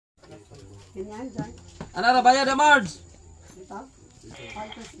Ganyan, dyan. Ano na bayad na Marge? Ito?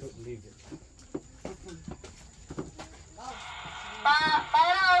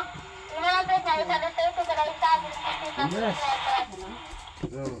 Parang, inalagay na, isa na sa'yo ito, dala isa,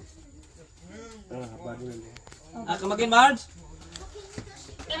 Kamagin Marge?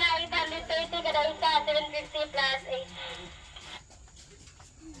 Inaitan dito ito, dala isa, 750 plus 8.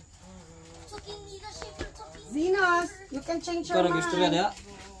 Zenos, you can change Ikaw your nag-istorya mind. niya?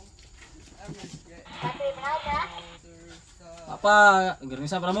 Kasi brada, Papa,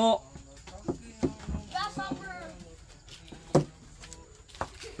 garnisa para mo.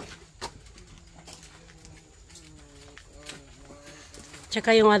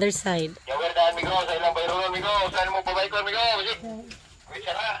 Tsaka yung other side. Yawer daan migo sa ilang bayron migo. Saan mo pabaykon migo? Wait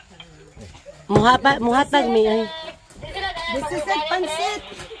sana. Muhatag mi ay. This is it, pansit.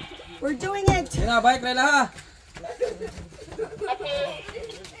 We're doing it. Sige na, bike Layla ha.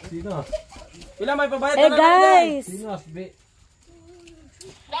 Sino? Pila may pabayad Hey guys! Sino asbi?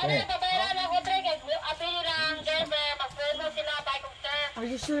 dahil nababayaran ako, Dre, apili lang, Dre, mag-follow sila, buy kong sir. Are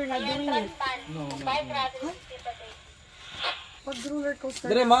you sure you're not doing it? Buy gratis, Pag roller coaster.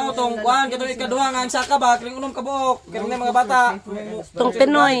 Dire mao tong kuan kato ikaduha nga ang saka ba kring unom ka buok. Kring mga bata. Tong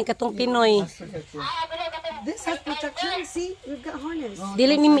Pinoy, katong Pinoy. This has protection. See, we've got harness.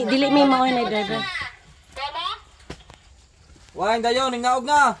 Dili mi mao na driver. Wain dayon ning naog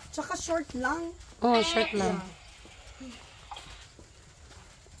na. Tsaka short lang. Oh, short lang.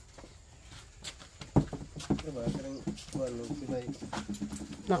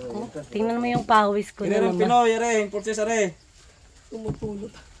 Nako, tingnan mo yung pawis ko na Dire ring naman. Pinoy re, impulses are.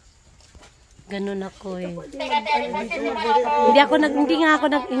 Tumutulot. Ganun ako eh. Hindi nga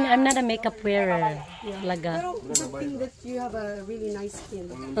ako I'm not a makeup wearer. Talaga. Pero good thing that you have a really nice skin.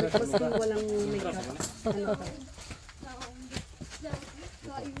 Tapos kung walang makeup. Ano ka?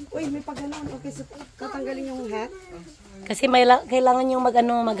 Uy, may paganoon. Okay, so tatanggalin yung hat. Kasi kailangan yung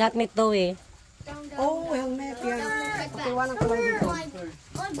mag-hat nito eh. Oh, helmet. Yan. Okay, walang ko lang dito.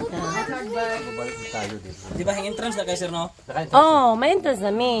 Di ba hang entrance na kay sir no? Oh, may entrance na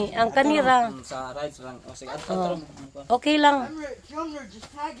mi. Ang kanira. Sa rides lang. O sige, Oh. Okay lang.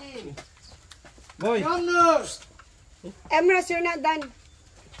 Boy. Emrys, you're not done.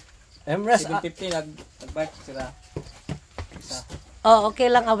 Emrys 750 nag-bike sila. Isa. Oh,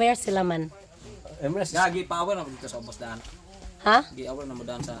 okay lang. Aware sila man. Emrys. Gagi power na dito sa ubos daan. Ha? Gi awal na mo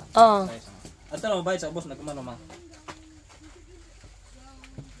daan sa. Oh. Ato na bayad sa ubos nagkumano ma.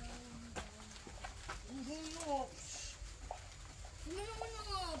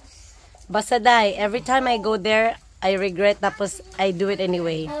 Basta dai, every time I go there, I regret tapos I do it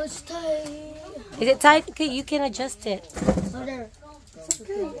anyway. Oh, it's tight. Is it tight? Okay, you can adjust it.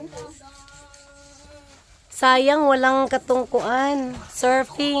 Sayang, walang katungkuan.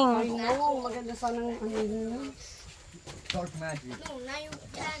 Surfing. No, maganda sanang ano yun. No, now you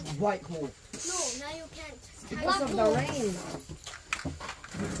can't. White hole. No, now you can't. Because of the rain.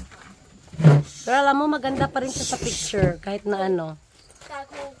 Pero alam mo, maganda pa rin siya sa picture, kahit na ano. Black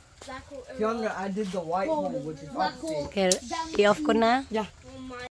hole, black hole. Younger, I did the white hole, which is opposite. Okay, i-off ko na. Yeah.